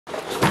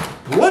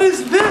What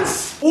is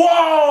this?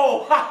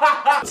 Whoa!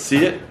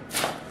 See it?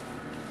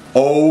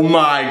 Oh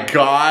my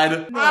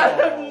god. No. I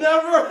have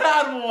never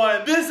had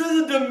one. This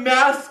is a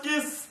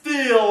Damascus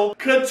steel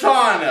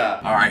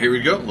katana. All right, here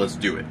we go. Let's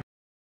do it.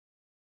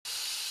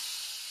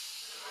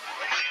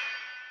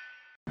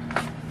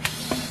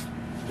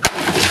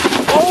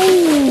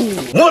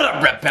 Oh! What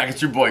up, Rep Pack?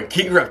 It's your boy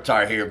King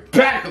Reptar here,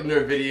 back with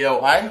another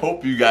video. I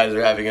hope you guys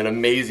are having an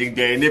amazing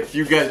day, and if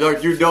you guys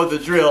aren't, you know the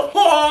drill.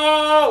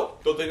 Oh!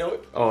 Don't they know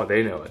it? Oh,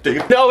 they know it. They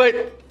know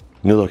it.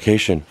 New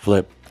location,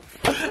 flip.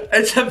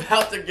 It's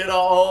about to get a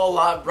whole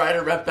lot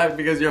brighter, Rep Pack,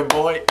 because your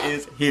boy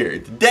is here.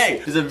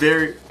 Today is a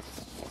very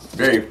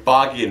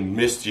foggy and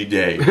misty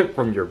day.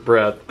 From your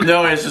breath.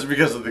 No, it's just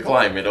because of the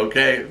climate,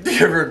 okay? Have you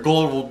ever heard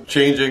global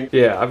changing?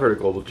 Yeah, I've heard of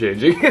global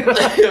changing.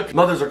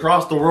 Mothers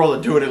across the world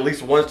are doing it at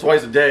least once,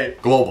 twice a day.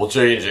 Global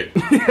changing.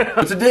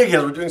 But today,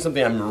 guys, we're doing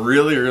something I'm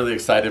really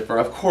excited for.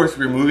 Of course,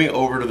 we're moving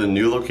over to the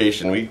new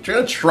location. We're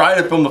gonna try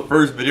to film the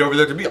first video over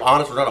there. To be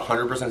honest, we're not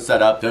 100%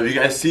 set up. So if you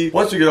guys see,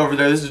 once we get over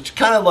there, this is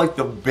kind of like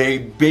the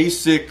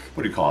basic,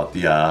 what do you call it?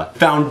 The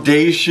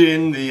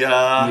foundation, the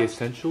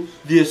essentials?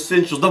 The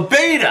essentials, the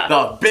beta!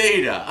 The beta!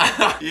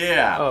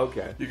 Yeah. Oh,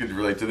 okay. You could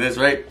relate to this,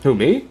 right? Who,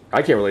 me?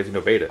 I can't relate to no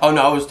beta. Oh,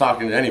 no, I was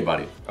talking to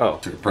anybody. Oh.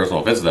 Took a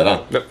personal offense to that,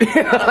 huh? No.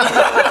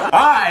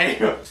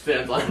 Hi!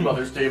 Stands on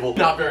mother's table.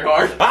 Not very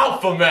hard.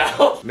 Alpha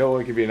male! No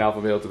one can be an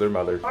alpha male to their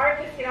mother.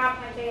 Marcus, get off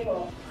my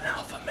table. An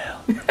alpha male.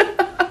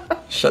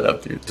 Shut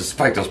up, dude.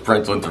 Despite those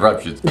parental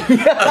interruptions.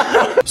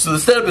 So the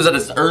setup is at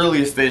its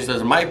earliest stage.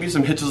 There might be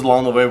some hitches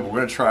along the way, but we're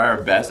gonna try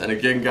our best. And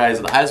again,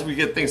 guys, as we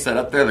get things set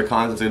up there, the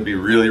content's gonna be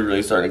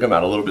really starting to come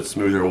out a little bit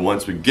smoother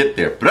once we get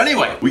there. But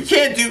anyway, we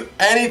can't do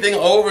anything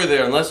over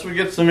there unless we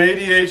get some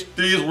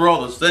ADHD's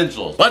World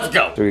Essentials. Let's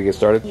go. So we get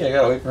started? Yeah, I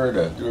gotta wait for her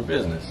to do her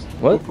business.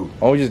 What? Why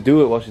don't we just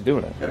do it while she's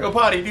doing it? Gotta go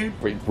potty, dude.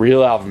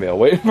 Real alpha male,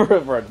 waiting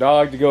for a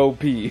dog to go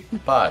pee.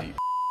 Potty.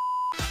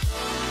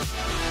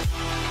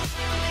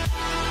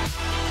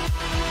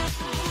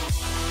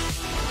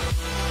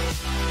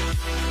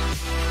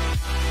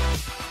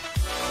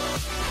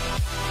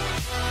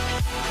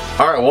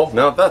 Alright, well,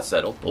 now that that's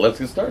settled, let's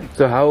get started.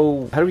 So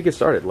how do we get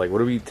started? Like,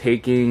 what are we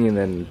taking, and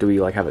then do we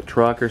like have a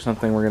truck or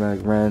something we're gonna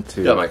rent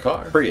to? Yeah, my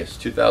car. Prius,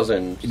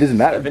 2017. It doesn't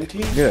matter.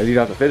 Yeah, you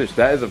don't have to finish.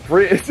 That is a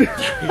Prius. How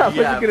much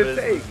Yeah, is it gonna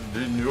take?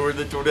 The newer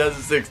than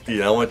 2016.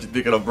 I don't want you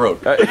thinking I'm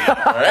broke.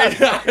 Alright?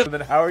 Alright?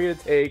 Then how are we gonna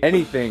take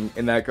anything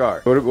in that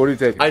car? What are we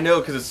taking? I know,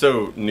 because it's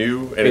so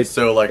new, and it's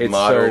so, like,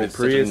 modern. It's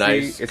such a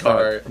nice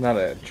car. It's not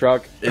a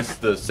truck. It's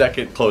the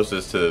second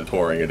closest to the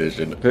touring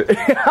edition.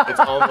 It's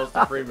almost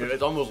a premium.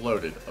 It's almost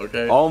loaded, okay?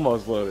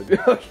 Almost loaded.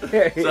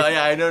 Okay. So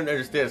yeah, I don't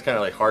understand. It's kind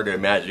of like hard to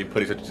imagine you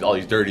putting all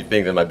these dirty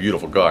things in my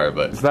beautiful car,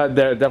 but it's not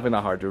definitely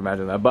not hard to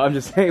imagine that. But I'm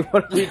just saying,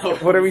 what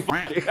are we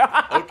taking?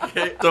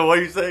 Okay. So what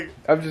are you saying?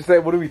 I'm just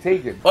saying, what are we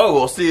taking? Oh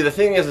well, see, the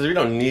thing is we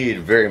don't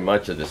need very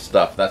much of this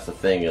stuff. That's the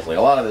thing. Is like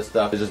a lot of this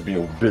stuff is just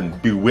been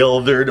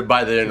bewildered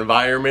by the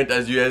environment,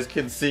 as you guys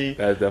can see.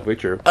 That is definitely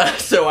true.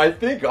 So I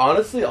think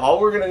honestly,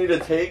 all we're gonna need to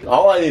take,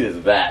 all I need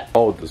is that.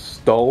 Oh, the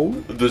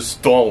stone. The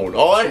stone.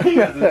 All I need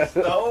is the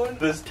stone.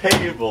 This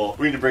table.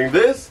 We need to bring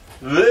this,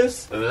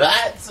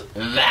 that.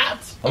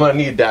 I'm gonna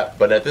need that,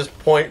 but at this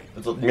point,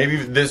 maybe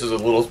this is a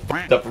little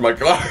up for my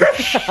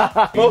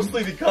car.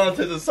 Mostly the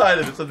content inside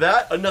of it. So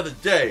that, another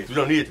day. We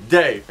don't need it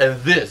today. And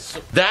this.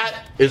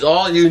 That is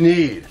all you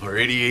need for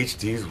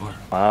ADHD's world.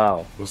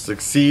 Wow. We'll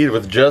succeed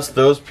with just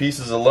those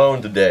pieces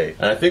alone today.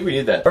 And I think we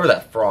need that. Wherever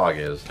that frog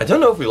is. I don't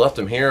know if we left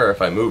him here or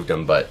if I moved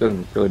him, but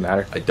doesn't really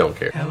matter. I don't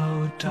care.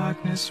 Hello,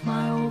 darkness,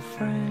 my old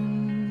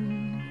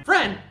friend.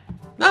 Friend,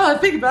 now that I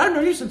think about it, I've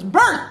known you since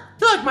birth.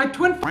 You're like my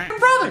twin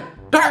brother.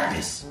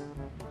 Darkness.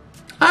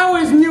 I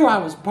always knew I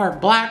was part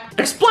black.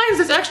 Explains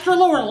this extra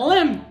lower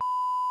limb.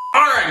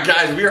 Alright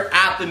guys, we are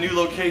at the new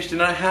location.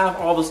 I have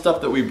all the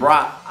stuff that we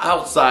brought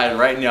outside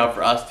right now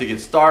for us to get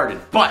started.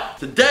 But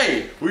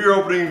today, we are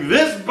opening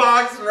this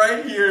box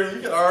right here.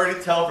 You can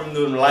already tell from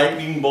the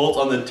lightning bolts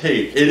on the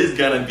tape. It is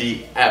gonna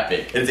be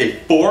epic. It's a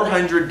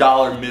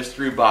 $400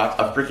 mystery box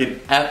of freaking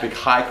epic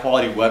high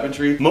quality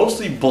weaponry.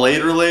 Mostly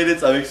blade related,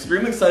 so I'm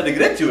extremely excited to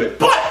get into it.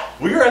 But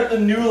we are at the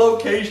new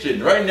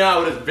location. Right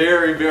now, it is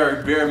very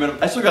minimum.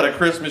 I still got a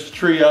Christmas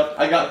tree up.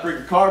 I got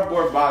freaking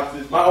cardboard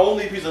boxes. My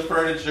only piece of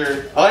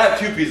furniture. I have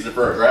two pieces of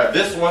furniture. I have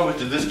this one,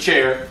 which is this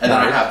chair, and then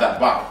I have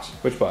that box.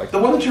 Which box? The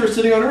one that you were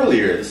sitting on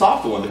earlier. The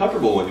soft one, the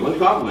comfortable one, the one you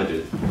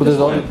complimented. Well, there's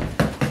only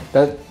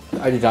that.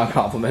 I did not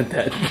compliment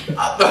that.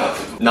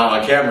 Not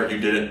on camera, you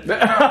didn't.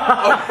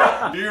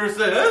 You were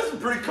saying, that's some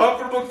pretty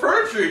comfortable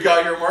furniture you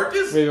got here,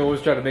 Marcus. Maybe I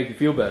was trying to make you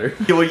feel better.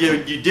 Yeah, well,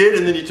 you did,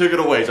 and then you took it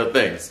away, so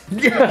thanks.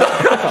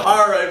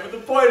 Alright, but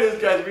the point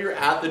is, guys, we were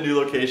at the new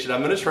location.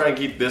 I'm going to try and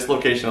keep this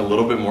location a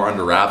little bit more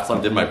under wraps than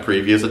I did my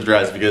previous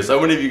address, because so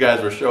many of you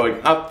guys were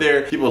showing up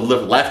there. People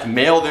have left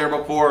mail there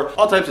before,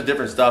 all types of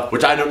different stuff,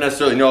 which I don't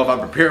necessarily know if I'm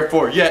prepared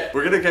for yet.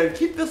 We're going to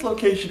keep this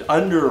location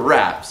under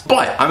wraps.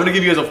 But I'm going to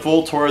give you guys a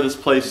full tour of this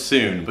place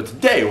soon. But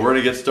today, we're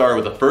gonna get started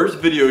with the first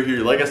video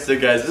here. Like I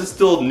said, guys, this is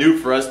still new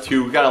for us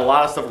too. We got a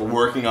lot of stuff we're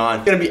working on.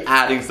 We're gonna be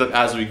adding stuff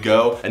as we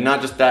go. And not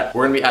just that,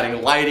 we're gonna be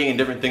adding lighting and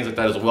different things like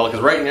that as well.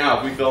 Because right now,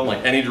 if we film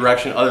like any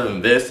direction other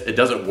than this, it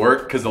doesn't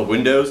work because the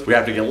windows. We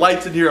have to get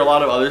lights in here, a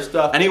lot of other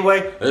stuff.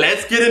 Anyway,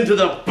 let's get into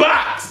the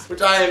box,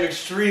 which I am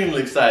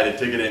extremely excited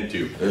to get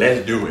into.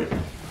 Let's do it.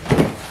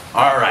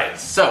 Alright,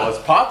 so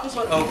let's pop this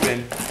one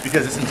open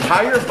because this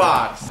entire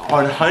box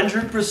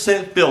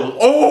 100% filled.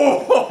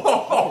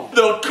 Oh,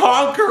 the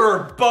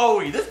Conqueror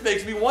Bowie. This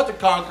makes me want to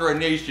conquer a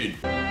nation.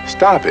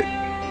 Stop it.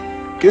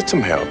 Get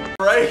some help.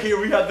 Right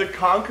here we have the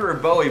Conqueror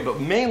Bowie,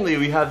 but mainly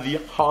we have the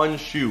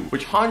Honshu,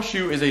 which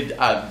Honshu is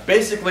a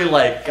basically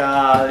like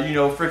you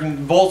know,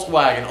 freaking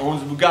Volkswagen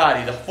owns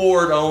Bugatti, the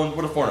Ford owns,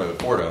 what does Ford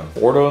own?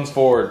 Ford owns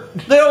Ford.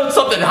 They own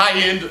something high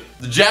end.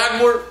 The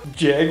Jaguar.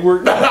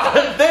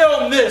 They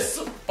own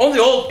this. Only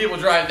old people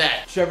drive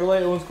that.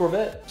 Chevrolet owns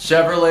Corvette.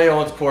 Chevrolet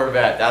owns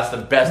Corvette. That's the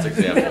best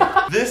example.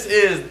 This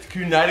is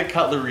United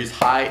Cutlery's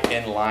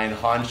high-end line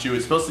Honshu.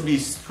 It's supposed to be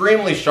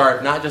extremely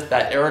sharp, not just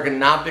that,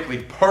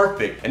 ergonomically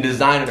perfect and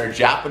designed under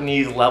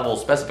Japanese level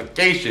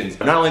specifications.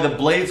 But not only the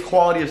blade's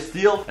quality of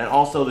steel, and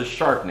also the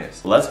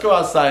sharpness. Let's go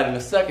outside in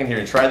a second here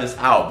and try this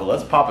out, but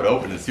let's pop it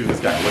open and see what this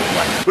guy looks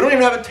like. We don't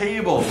even have a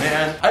table,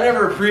 man. I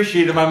never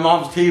appreciated my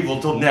mom's table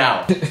until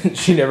now.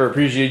 She never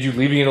appreciated you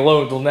leaving it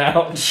alone until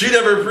now. She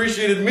never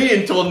appreciated me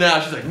until now.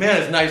 She's like, man,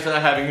 it's nice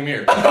not having him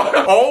here.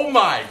 Oh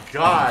my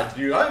god,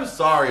 dude. I'm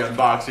sorry,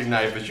 unboxing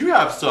knife, but you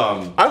have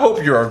some. I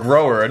hope you're a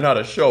grower and not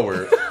a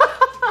shower.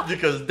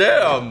 Because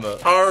damn.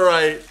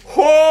 Alright.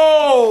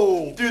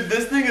 Whoa! Dude,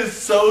 this thing is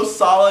so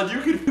solid. You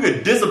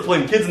could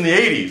discipline kids in the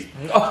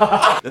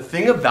 80s. The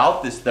thing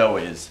about this though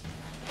is,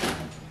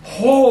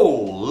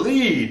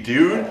 holy,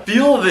 dude.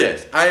 Feel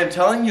this. I am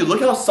telling you,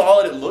 look how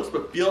solid it looks,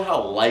 but feel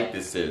how light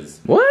this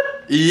is. What?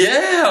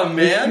 Yeah,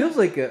 man. It feels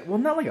like a, well,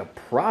 not like a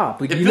prop.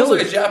 Like, it feels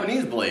like a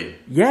Japanese blade.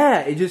 Yeah,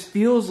 it just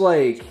feels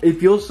like, it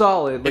feels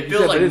solid. Like it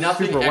feels like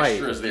nothing super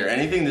extra is there.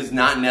 Anything that's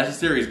not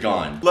necessary is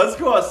gone. Let's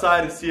go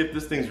outside and see if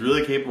this thing's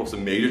really capable of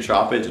some major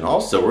choppage. And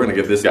also, we're gonna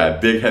give this guy a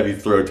big, heavy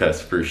throw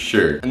test for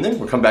sure. And then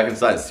we'll come back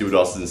inside and see what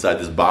else is inside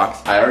this box.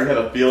 I already have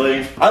a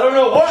feeling. I don't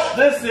know what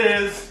this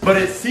is, but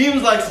it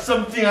seems like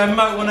something I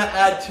might want to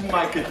add to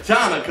my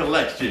katana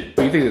collection. What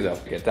do you think there's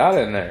a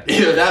katana in there?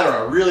 Either that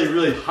or a really,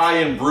 really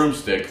high-end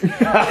broomstick.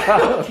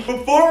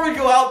 Before we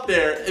go out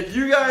there, if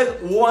you guys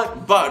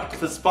want Buck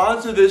to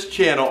sponsor this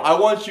channel, I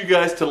want you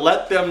guys to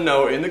let them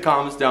know in the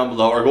comments down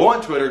below, or go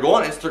on Twitter, go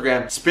on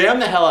Instagram, spam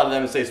the hell out of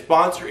them and say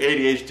sponsor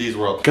ADHD's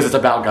World, because it's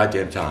about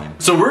goddamn time.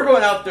 So we're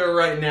going out there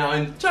right now,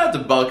 and shout out to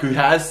Buck, who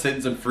has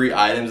sent some free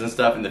items and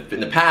stuff in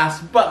the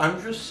past, but I'm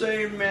just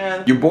saying,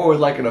 man, your boy would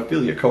like an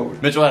affiliate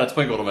code. Mitchell had a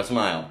twinkle to my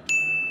smile.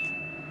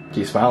 Can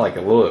you smile like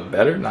a little bit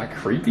better, not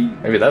creepy?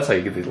 Maybe that's how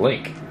you get the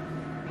link.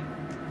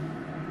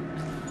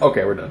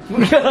 Okay, we're done.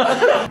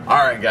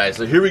 Alright guys,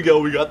 so here we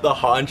go. We got the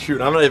Honshu,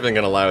 and I'm not even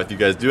gonna lie with you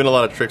guys. Doing a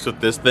lot of tricks with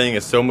this thing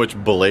is so much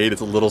blade,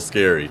 it's a little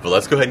scary. But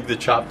let's go ahead and do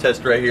the chop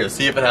test right here and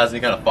see if it has any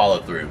kind of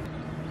follow through.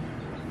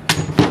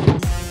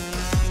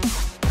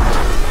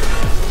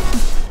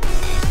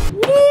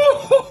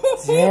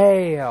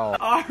 Damn.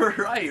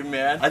 Alright,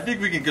 man. I think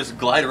we can just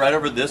glide right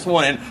over this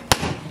one and...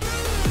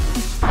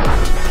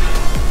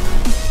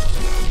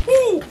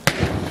 Woo!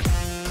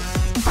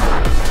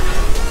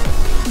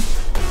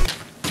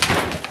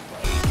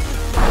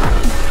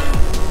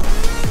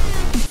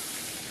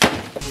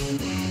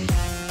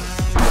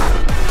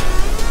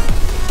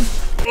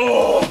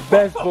 Oh.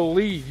 Best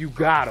believe you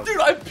got him. Dude,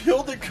 I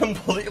peeled it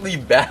completely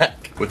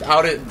back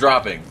without it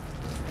dropping.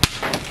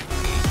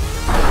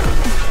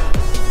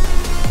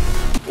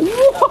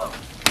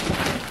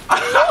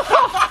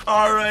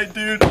 Alright,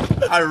 dude.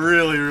 I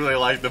really, really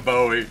like the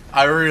Bowie.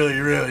 I really,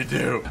 really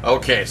do.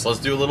 Okay, so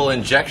let's do a little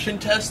injection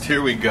test.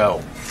 Here we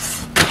go.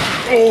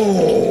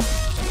 Oh!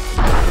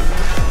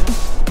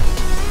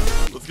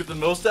 Let's get the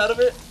most out of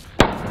it.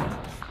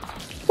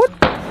 What?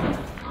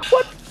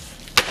 What?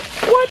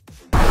 What?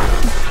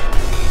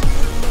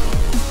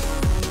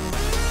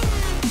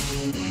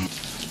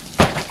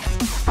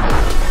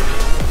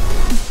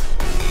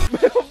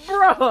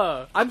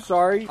 Bruh! I'm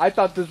sorry. I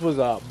thought this was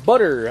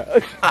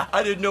butter.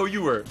 I didn't know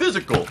you were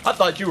physical. I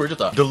thought you were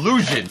just a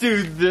delusion.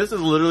 Dude, this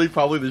is literally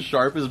probably the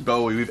sharpest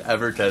Bowie we've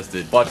ever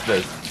tested. Watch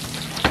this.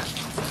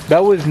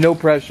 That was no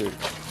pressure.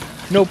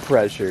 No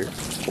pressure.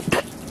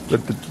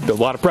 A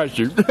lot of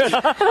pressure.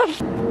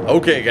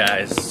 Okay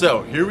guys,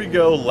 so here we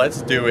go.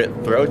 Let's do it.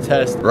 Throw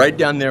test right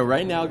down there.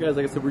 Right now guys,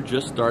 like I said, we're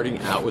just starting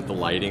out with the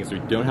lighting, so we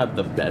don't have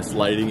the best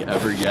lighting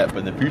ever yet, but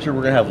in the future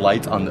we're gonna have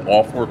lights on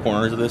all four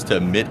corners of this to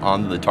emit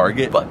onto the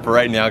target. But for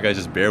right now guys,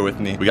 just bear with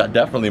me. We got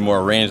definitely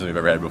more range than we've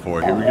ever had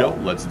before. Here we go.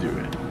 Let's do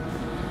it.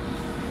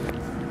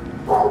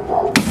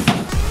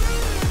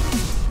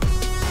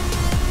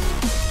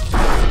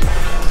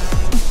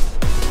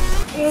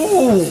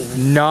 Ooh,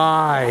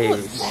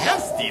 nice.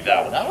 Nasty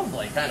though. That was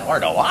like kind of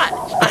hard to watch.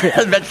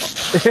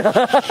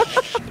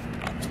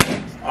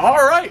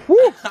 All right.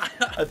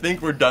 I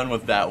think we're done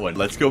with that one.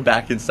 Let's go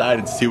back inside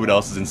and see what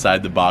else is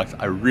inside the box.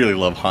 I really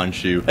love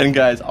Honshu. And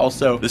guys,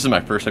 also, this is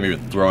my first time even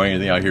throwing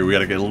anything out here. We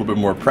gotta get a little bit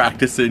more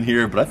practice in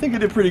here, but I think I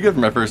did pretty good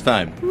for my first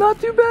time. Not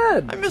too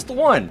bad. I missed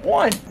one.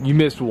 You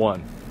missed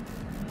one.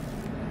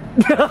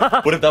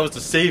 What if that was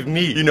to save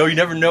me? You know, you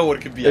never know what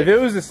it could be. If it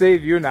was to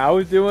save you and I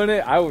was doing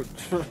it, I would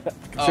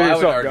I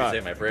would already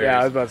say my prayers.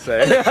 Yeah, I was about to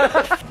say.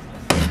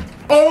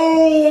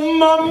 Oh,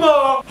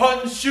 mama!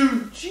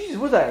 Honshu! Jeez,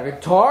 what's that, a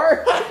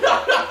guitar?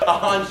 A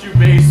Honshu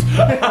bass.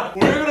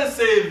 We're gonna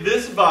save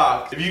this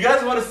box. If you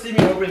guys want to see me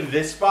open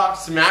this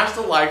box, smash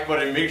the like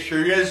button and make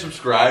sure you guys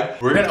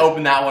subscribe. We're gonna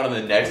open that one in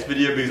the next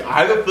video because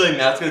I have a feeling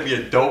that's gonna be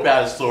a dope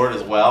ass sword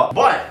as well.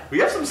 But we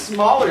have some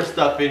smaller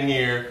stuff in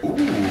here. Ooh,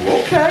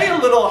 okay, a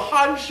little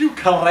Honshu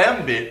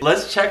karambit.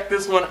 Let's check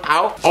this one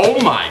out.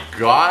 Oh my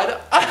god.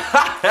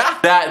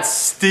 That's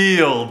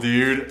steel,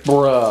 dude.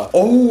 Bruh.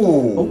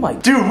 Oh my.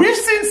 Dude, we've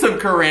seen some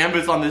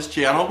karambits on this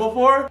channel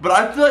before, but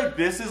I feel like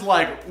this is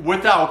like,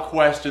 without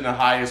question, the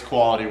highest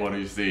quality one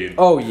we've seen.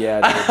 Oh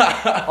yeah,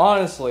 dude.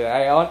 Honestly,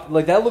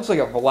 like that looks like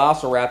a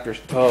velociraptor's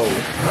toe.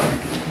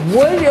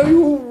 What?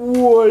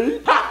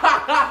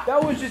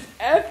 That was just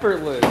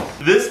effortless.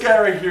 This guy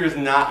right here is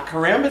not,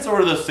 karambits are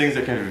one of those things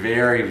that can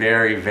very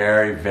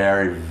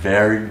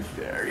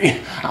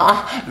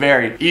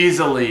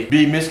easily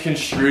be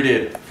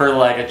misconstrued for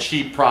like a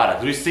cheap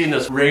product. We've seen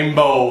this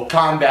rainbow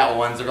combat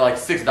ones that are like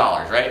 $6,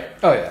 right?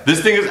 Oh yeah.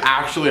 This thing is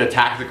actually a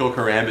tactical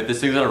karambit.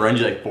 This thing's gonna run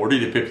you like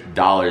 $40 to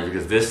 $50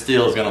 because this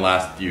steel is gonna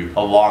last you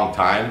a long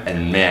time.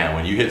 And man,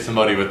 when you hit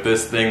somebody with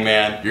this thing,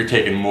 man, you're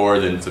taking more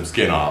than some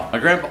skin off. My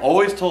grandpa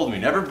always told me,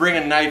 never bring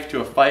a knife to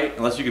a fight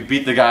unless you can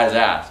beat the guy's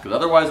ass, because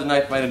otherwise the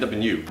knife might end up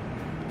in you.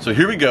 So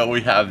here we go,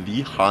 we have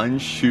the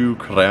Honshu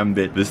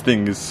karambit. This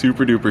thing is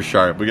super duper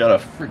sharp. We got a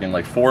freaking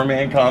like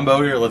 4-man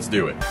combo here, let's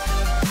do it.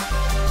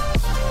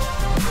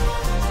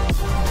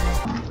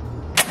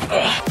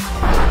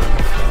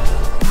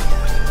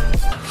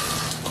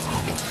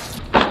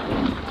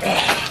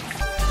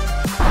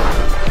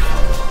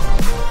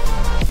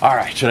 All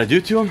right, should I do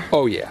it to him?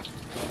 Oh yeah.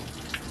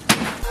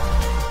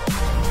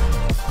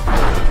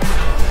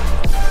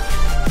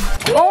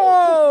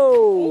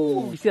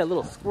 Oh! You see that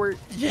little squirt?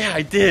 Yeah,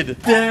 I did.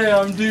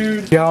 Damn,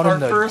 dude. Down Our in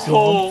the first dump.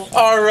 hole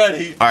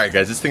already. All right,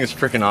 guys, this thing is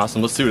freaking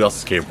awesome. Let's see what else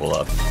it's capable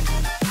of.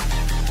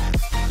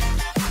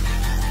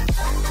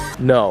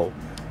 No.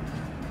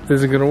 This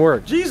isn't gonna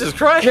work. Jesus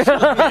Christ,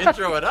 let me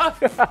intro it up.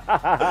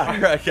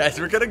 Alright guys,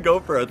 we're gonna go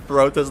for a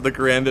throw test of the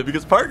karambit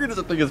because Parker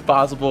doesn't think it's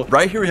possible.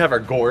 Right here we have our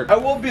gourd. I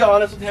will be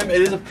honest with him,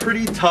 it is a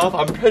pretty tough.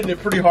 I'm hitting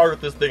it pretty hard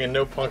with this thing and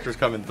no punctures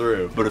coming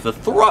through. But if it's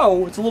a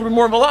throw, it's a little bit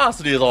more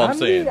velocity is all I'm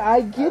saying. I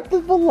get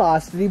the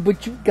velocity,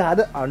 but you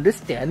gotta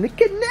understand the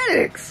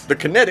kinetics. The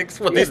kinetics?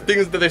 What, these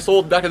things that they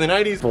sold back in the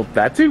 90s? Well,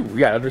 that too. We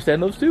gotta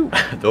understand those too.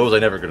 Those I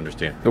never could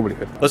understand. Nobody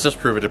could. Let's just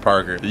prove it to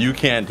Parker that you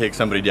can take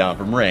somebody down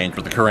from range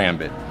with the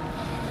karambit.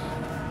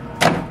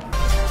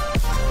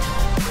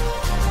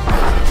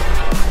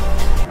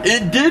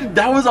 It did,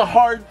 that was a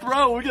hard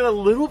throw. We got a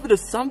little bit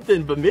of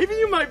something, but maybe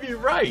you might be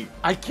right.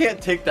 I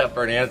can't take that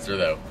for an answer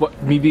though.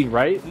 What, me being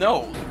right?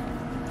 No.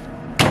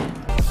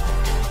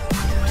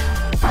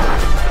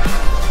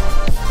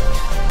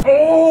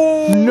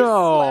 Oh!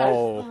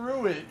 No.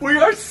 Through it. We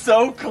are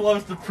so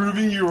close to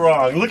proving you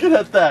wrong. Look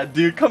at that,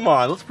 dude. Come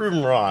on, let's prove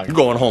him wrong. You're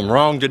going home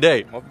wrong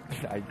today. Well,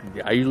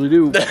 I usually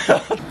do.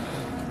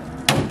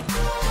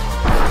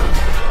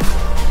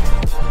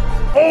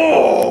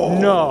 Oh!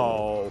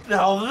 No.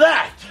 Now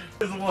that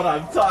is what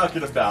I'm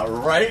talking about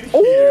right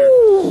here.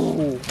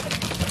 Ooh.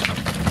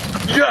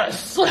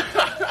 Yes!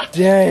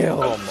 Damn.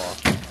 Well,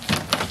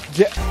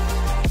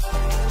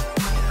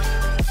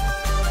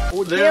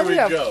 there we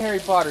have go. Harry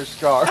Potter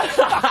scar. That's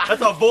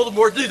how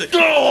Voldemort did it.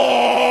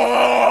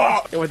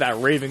 With that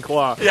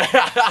Ravenclaw. Yeah.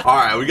 All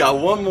right, we got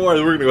one more.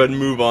 We're gonna go ahead and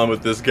move on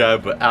with this guy,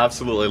 but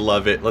absolutely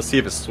love it. Let's see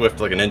if it's swift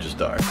like a ninja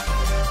star.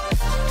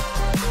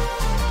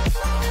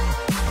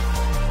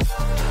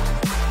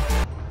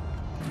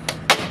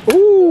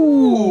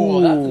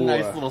 Ooh, that's a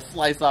nice little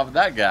slice off of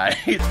that guy.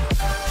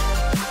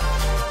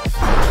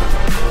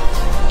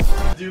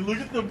 Dude, look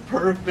at the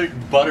perfect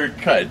butter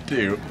cut,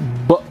 too.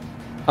 But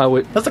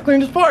That's the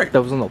cleanest part.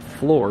 that was on the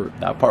floor.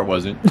 That part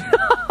wasn't.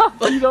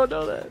 You don't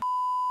know that.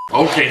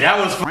 Okay, that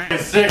was f***ing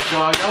sick,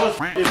 dog. That was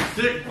f***ing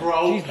sick,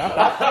 bro. Jeez, not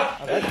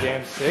that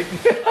damn sick.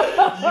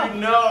 You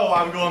know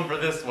I'm going for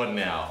this one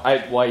now.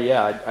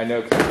 Yeah, I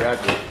know because I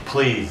graduated.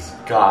 Please,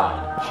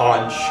 God,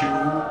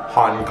 Honshu,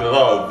 Han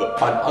glove,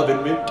 Han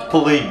oven mitt.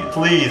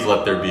 Please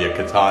let there be a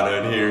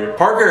katana in here.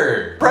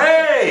 Parker,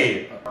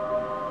 pray!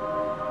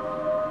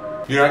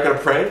 You're not gonna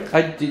pray?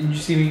 Didn't you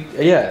see me?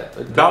 Yeah.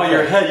 Bow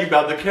your head, you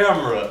bow the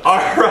camera.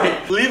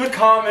 Alright, leave a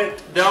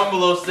comment down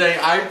below saying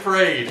I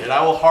prayed and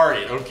I will heart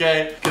it,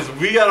 okay? Because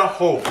we gotta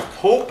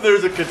hope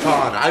there's a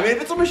katana. I mean,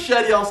 if it's a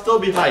machete, I'll still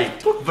be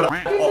hyped. But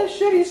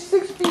machete's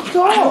 6 feet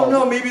tall. I don't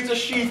know, maybe it's a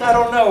sheath, I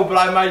don't know.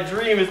 But my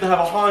dream is to have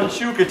a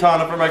Honshu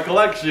katana for my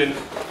collection.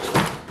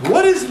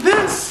 What is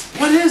this?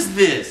 What is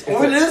this?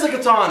 Oh, it is a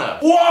katana.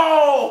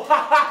 Whoa!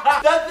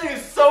 That thing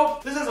is so,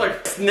 this is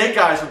like Snake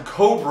Eyes from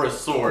Cobra's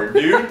sword,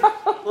 dude.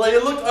 Like,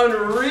 it looked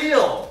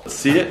unreal.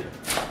 See it?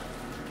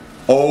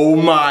 Oh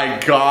my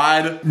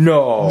god.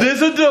 No.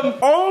 This is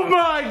oh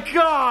my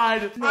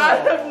god. No. I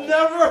have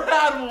never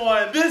had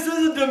one. This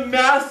is a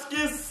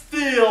Damascus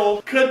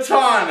steel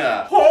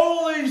katana.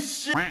 Holy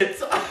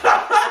shit.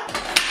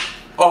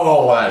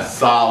 Oh, that's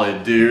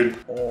solid, dude.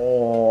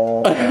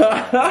 Oh,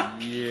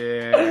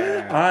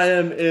 yeah. I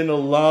am in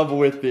love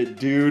with it,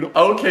 dude.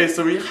 Okay,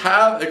 so we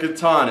have a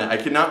katana. I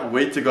cannot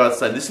wait to go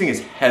outside. This thing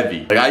is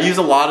heavy. Like, I use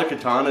a lot of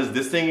katanas.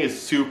 This thing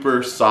is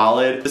super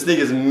solid. This thing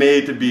is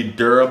made to be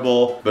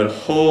durable, but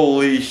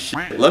holy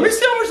shit. Let me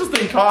see how much this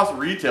thing costs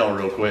retail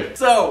real quick.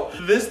 So,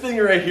 this thing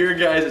right here,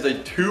 guys, is a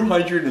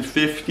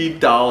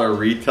 $250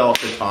 retail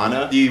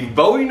katana. The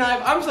Bowie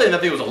knife, I'm saying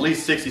that thing was at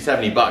least 60,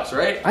 70 bucks,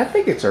 right? I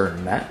think it's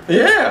earned that.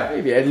 Yeah.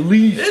 Maybe at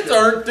least. It's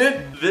earned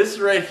it. This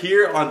right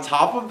here on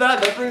top of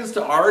that, that brings us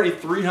to already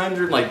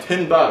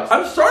 310 bucks.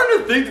 I'm starting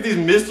to think that these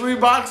mystery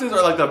boxes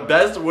are like the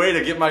best way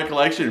to get my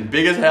collection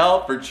big as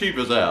hell for cheap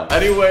as hell.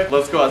 Anyway,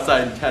 let's go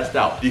outside and test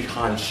out the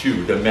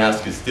Honshu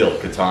Damascus Steel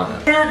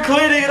Katana. We're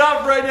cleaning it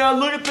up right now.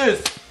 Look at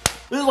this.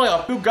 This is like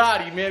a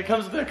Bugatti, man. It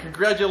comes with a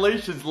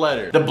congratulations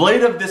letter. The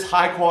blade of this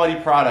high quality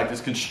product is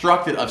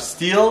constructed of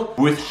steel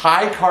with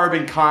high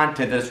carbon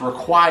content that is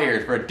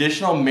required for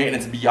additional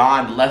maintenance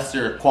beyond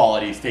lesser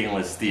quality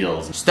stainless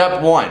steels.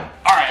 Step 1. All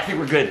right, I think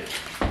we're good.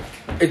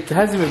 It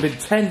hasn't even been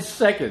 10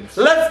 seconds.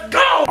 Let's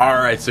go! All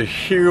right, so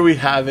here we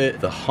have it.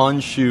 The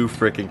Honshu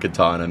freaking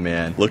katana,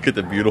 man. Look at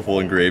the beautiful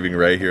engraving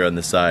right here on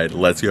the side.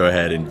 Let's go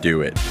ahead and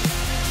do it.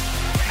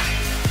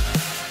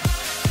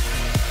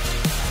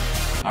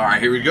 All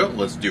right, here we go.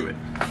 Let's do it.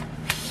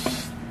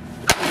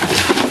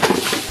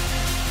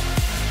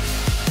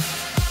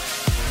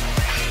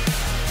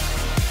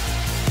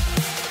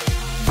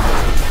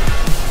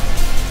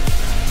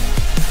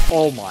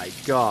 Oh my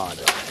god.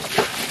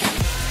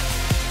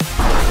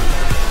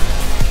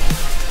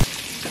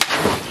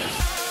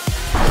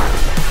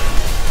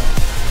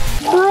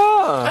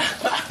 Bruh!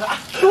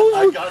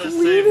 I gotta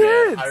say,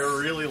 man, I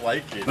really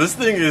like it. This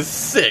thing is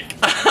sick.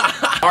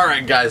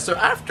 Alright guys, so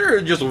after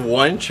just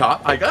one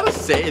chop, I gotta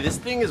say, this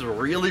thing is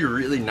really,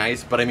 really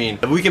nice. But I mean,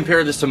 if we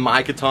compare this to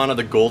my katana,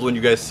 the gold one you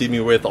guys see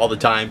me with all the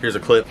time, here's a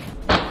clip.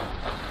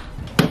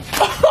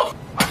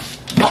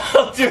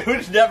 Oh,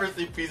 dude, never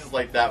see pieces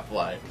like that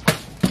fly.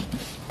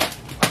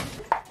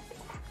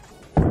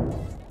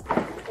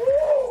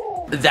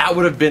 That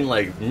would have been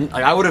like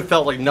I would have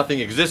felt like nothing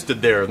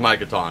existed there with my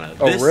katana.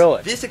 Oh,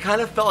 really? This, it kind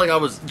of felt like I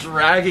was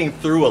dragging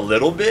through a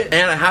little bit.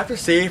 And I have to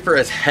say, for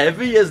as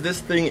heavy as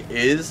this thing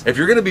is, if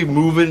you're gonna be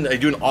moving, like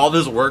doing all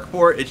this work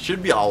for it, it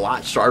should be a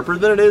lot sharper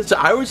than it is. So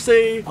I would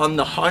say on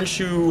the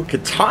Honshu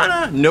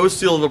katana, no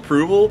seal of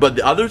approval, but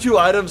the other two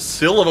items,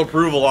 seal of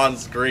approval on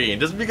screen.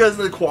 Just because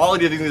the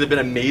quality of these things have been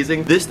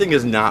amazing. This thing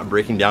is not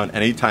breaking down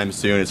anytime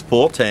soon. It's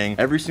full tang.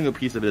 Every single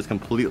piece of it is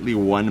completely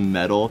one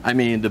metal. I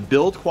mean, the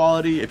build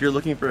quality, if you're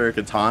looking for a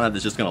katana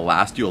that's just gonna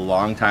last you a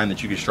long time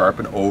that you can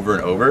sharpen over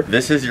and over,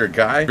 this is your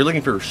guy. If you're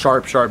looking for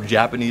sharp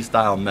Japanese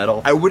style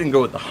metal, I wouldn't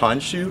go with the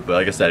Honshu, but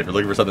like I said, if you're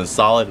looking for something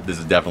solid, this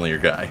is definitely your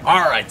guy.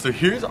 All right, so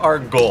here's our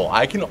goal.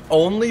 I can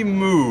only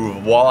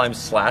move while I'm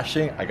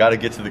slashing. I gotta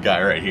get to the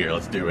guy right here.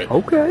 Let's do it.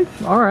 Okay,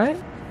 all right.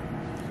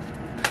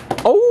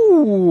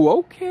 Oh,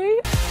 okay.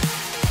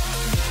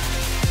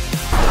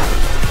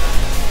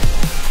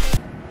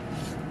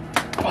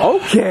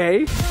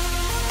 Okay.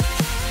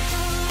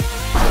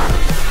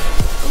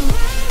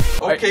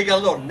 Okay, got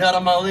a little nut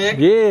on my leg.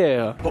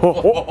 Yeah.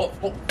 Oh.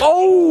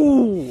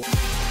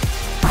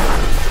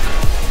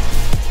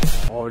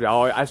 Oh,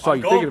 no, I saw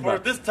you thinking about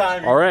it this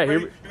time. All right,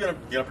 you're gonna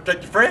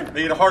protect your friend.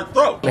 Make it a hard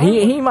throw. He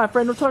ain't my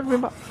friend. Don't talk to me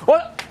about.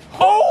 What?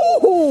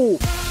 Oh!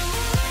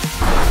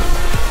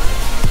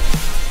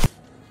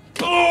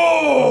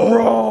 Oh!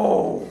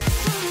 Bro!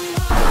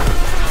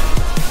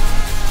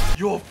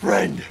 Your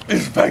friend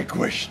is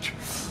vanquished.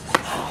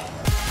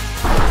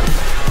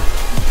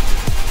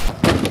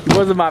 He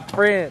wasn't my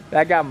friend.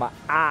 That got my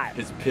eye.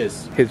 His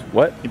piss. His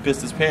what? He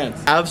pissed his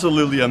pants.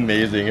 Absolutely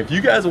amazing. If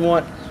you guys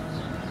want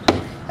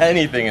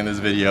anything in this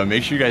video,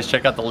 make sure you guys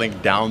check out the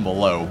link down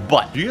below.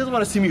 But if you guys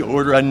want to see me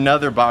order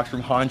another box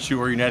from Honshu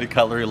or United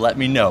Cutlery, let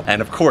me know.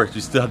 And of course, we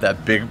still have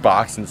that big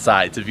box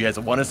inside. So if you guys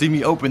want to see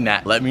me open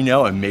that, let me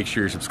know and make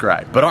sure you're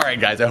subscribed. But all right,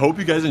 guys, I hope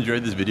you guys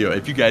enjoyed this video.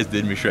 If you guys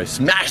did, make sure I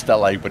smash that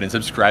like button,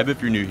 subscribe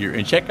if you're new here,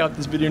 and check out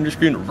this video on your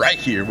screen right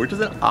here, which is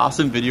an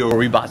awesome video where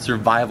we bought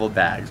survival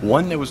bags.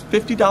 One that was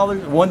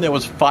 $50, one that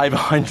was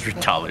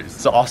 $500.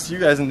 So I'll see you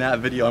guys in that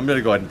video. I'm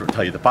gonna go ahead and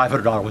tell you the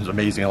 $500 one's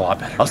amazing, a lot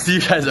better. I'll see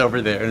you guys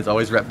over there, and as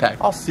always, Rep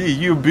Pack. I'll see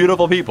you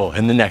beautiful people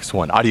in the next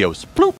one. Adios. Bloop.